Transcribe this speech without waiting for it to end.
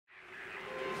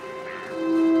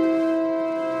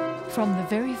From the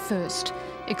very first,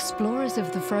 explorers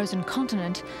of the frozen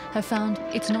continent have found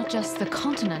it's not just the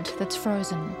continent that's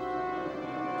frozen.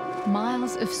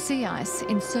 Miles of sea ice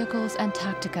encircles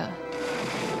Antarctica.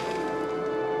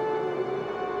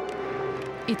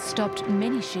 It stopped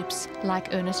many ships,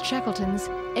 like Ernest Shackleton's,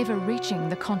 ever reaching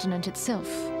the continent itself.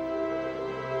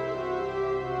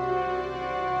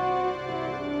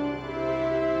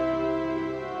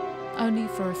 Only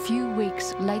for a few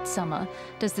weeks late summer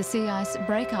does the sea ice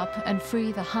break up and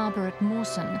free the harbour at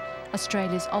Mawson,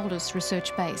 Australia's oldest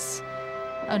research base.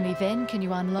 Only then can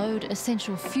you unload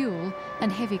essential fuel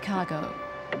and heavy cargo.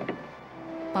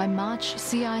 By March,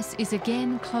 sea ice is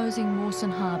again closing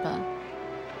Mawson Harbour.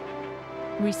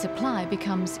 Resupply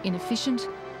becomes inefficient,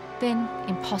 then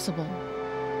impossible.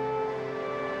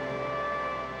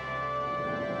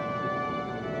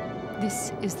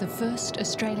 This is the first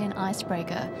Australian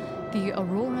icebreaker, the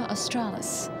Aurora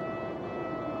Australis.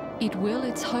 It will,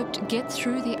 it's hoped, get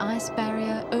through the ice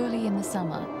barrier early in the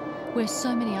summer, where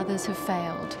so many others have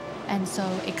failed, and so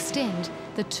extend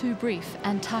the too brief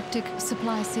Antarctic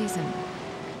supply season.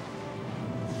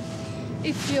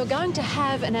 If you're going to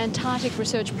have an Antarctic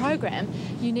research program,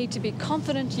 you need to be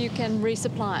confident you can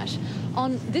resupply it.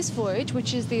 On this voyage,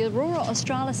 which is the Aurora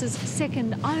Australis'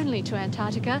 second only to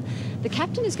Antarctica, the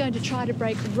captain is going to try to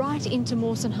break right into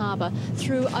Mawson Harbour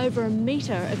through over 1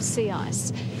 metre of sea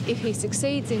ice. If he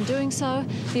succeeds in doing so,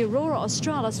 the Aurora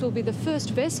Australis will be the first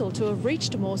vessel to have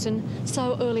reached Mawson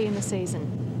so early in the season.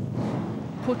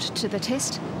 Put to the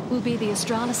test will be the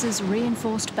Australis'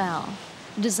 reinforced bow,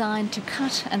 designed to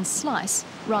cut and slice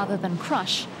rather than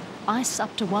crush ice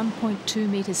up to 1.2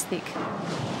 metres thick.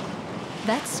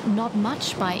 That's not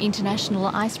much by international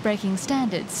ice-breaking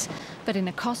standards, but in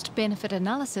a cost-benefit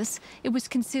analysis, it was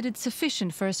considered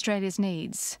sufficient for Australia's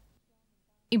needs.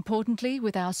 Importantly,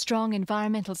 with our strong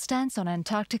environmental stance on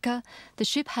Antarctica, the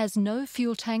ship has no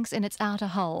fuel tanks in its outer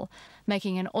hull,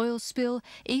 making an oil spill,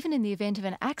 even in the event of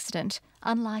an accident,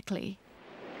 unlikely.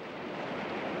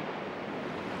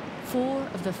 4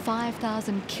 of the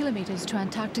 5,000 kilometres to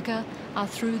Antarctica are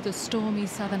through the stormy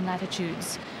southern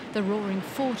latitudes, the roaring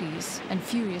 40s and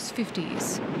furious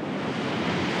 50s.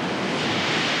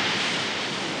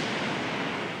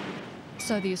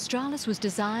 So the Australis was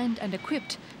designed and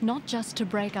equipped not just to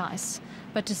break ice,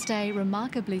 but to stay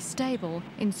remarkably stable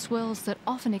in swells that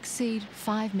often exceed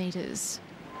 5 metres.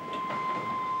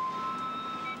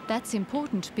 That's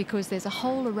important because there's a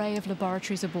whole array of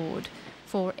laboratories aboard,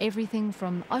 for everything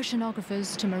from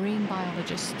oceanographers to marine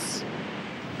biologists.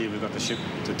 Here we've got the ship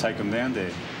to take them down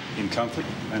there in comfort,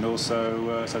 and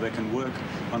also so they can work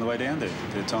on the way down there.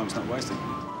 Their time's not wasted.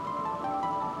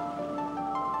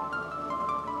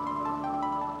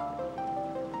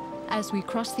 As we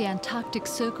cross the Antarctic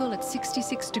Circle at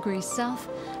 66 degrees south,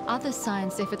 other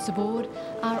science efforts aboard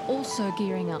are also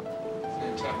gearing up.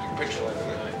 Antarctic picture over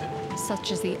there.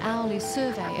 Such as the hourly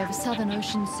survey of Southern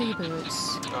Ocean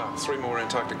seabirds. 3 more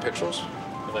Antarctic petrels.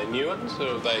 Are they new ones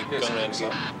or have they gone around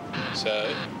some?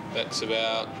 So that's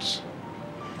about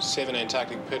 7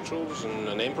 Antarctic petrels and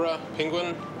an emperor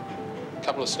penguin, a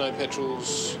couple of snow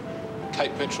petrels,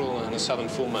 Cape petrel and a southern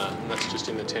fulmar. And that's just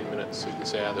in the 10 minutes of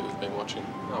this hour that we've been watching.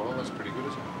 Oh, well, that's pretty good,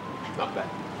 isn't it? Not bad.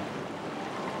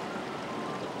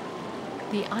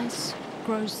 The ice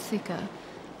grows thicker,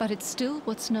 but it's still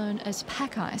what's known as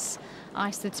pack ice,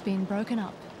 ice that's been broken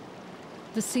up.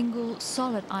 The single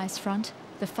solid ice front,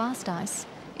 the fast ice,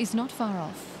 is not far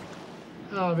off.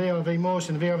 VIV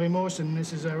Mawson,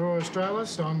 this is Aurora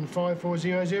Australis on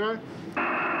 5400.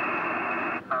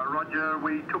 Roger,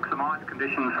 we took some ice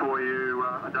conditions for you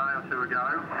a day or 2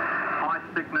 ago. Ice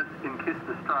thickness in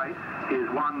Kista Strait is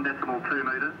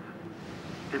 1.2 metres.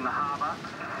 In the harbour,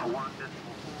 1.4 metres.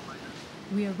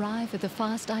 We arrive at the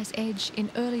fast ice edge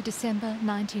in early December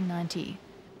 1990.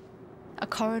 A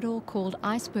corridor called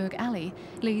Iceberg Alley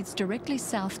leads directly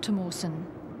south to Mawson.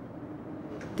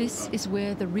 This is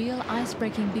where the real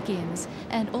ice-breaking begins,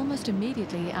 and almost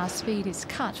immediately our speed is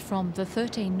cut from the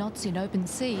 13 knots in open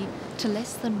sea to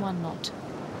less than 1 knot.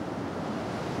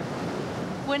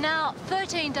 We're now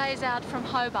 13 days out from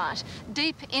Hobart,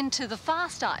 deep into the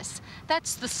fast ice.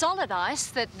 That's the solid ice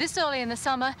that this early in the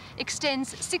summer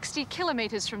extends 60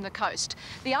 kilometres from the coast.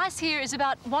 The ice here is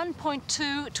about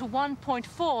 1.2 to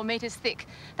 1.4 metres thick.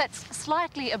 That's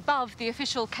slightly above the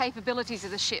official capabilities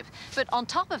of the ship. But on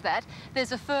top of that,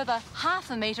 there's a further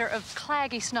 0.5 metre of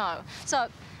claggy snow. So,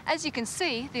 as you can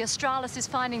see, the Australis is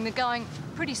finding the going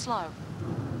pretty slow.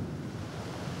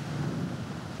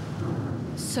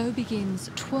 So begins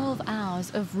 12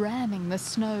 hours of ramming the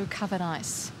snow-covered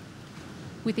ice.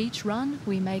 With each run,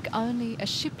 we make only a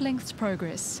ship-length's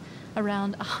progress,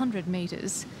 around 100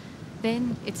 metres.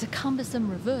 Then it's a cumbersome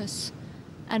reverse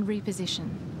and reposition.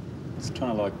 It's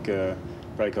kind of like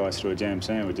break ice through a jam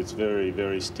sandwich. It's very,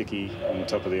 very sticky on the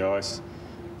top of the ice,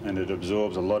 and it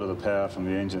absorbs a lot of the power from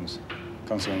the engines.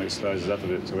 Consequently, it slows us up a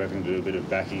bit, so we're having to do a bit of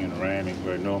backing and ramming,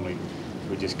 where normally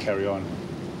we just carry on.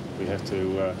 We have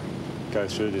to go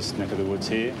through this neck of the woods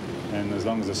here, and as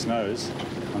long as it snows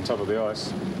on top of the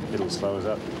ice, it'll slow us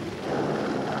up.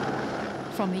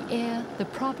 From the air, the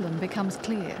problem becomes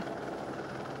clear.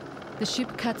 The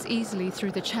ship cuts easily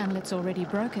through the channel it's already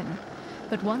broken,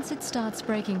 but once it starts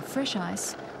breaking fresh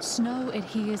ice, snow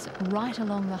adheres right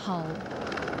along the hull.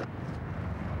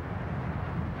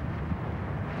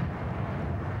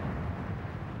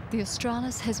 The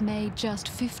Australis has made just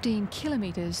 15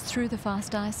 kilometres through the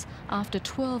fast ice after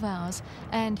 12 hours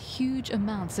and huge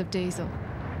amounts of diesel.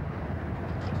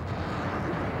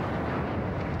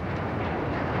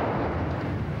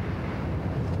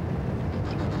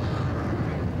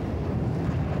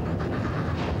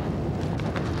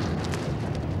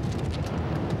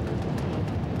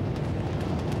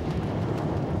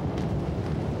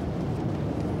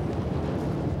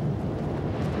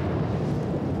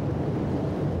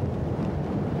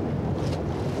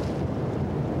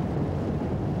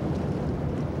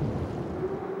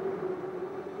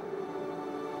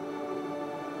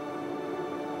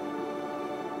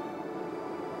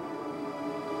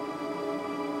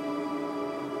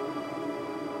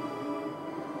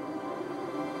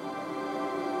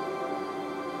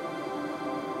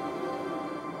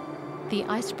 The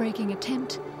ice-breaking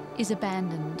attempt is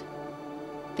abandoned.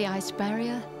 The ice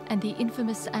barrier and the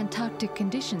infamous Antarctic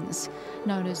conditions,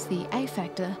 known as the A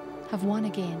factor, have won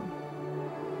again.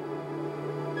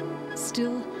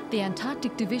 Still, the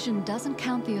Antarctic Division doesn't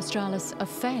count the Australis a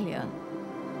failure.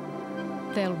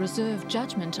 They'll reserve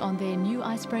judgment on their new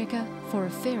icebreaker for a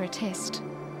fairer test.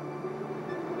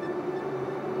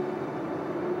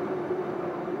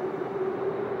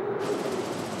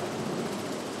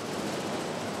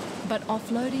 But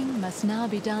offloading must now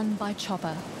be done by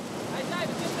chopper.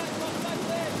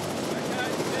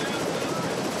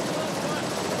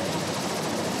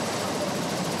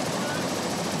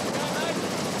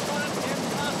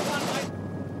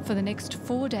 For the next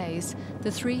 4 days,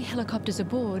 the 3 helicopters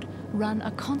aboard run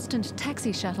a constant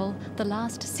taxi shuttle the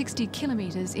last 60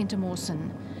 kilometres into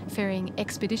Mawson, ferrying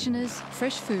expeditioners,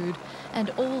 fresh food and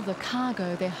all the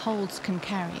cargo their holds can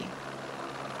carry.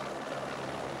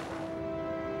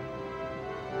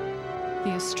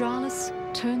 The Australis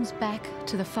turns back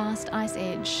to the fast ice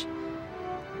edge.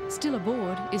 Still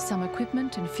aboard is some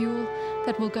equipment and fuel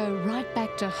that will go right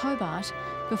back to Hobart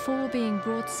before being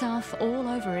brought south all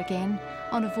over again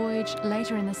on a voyage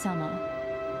later in the summer,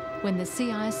 when the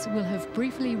sea ice will have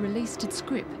briefly released its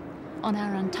grip on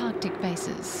our Antarctic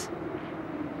bases.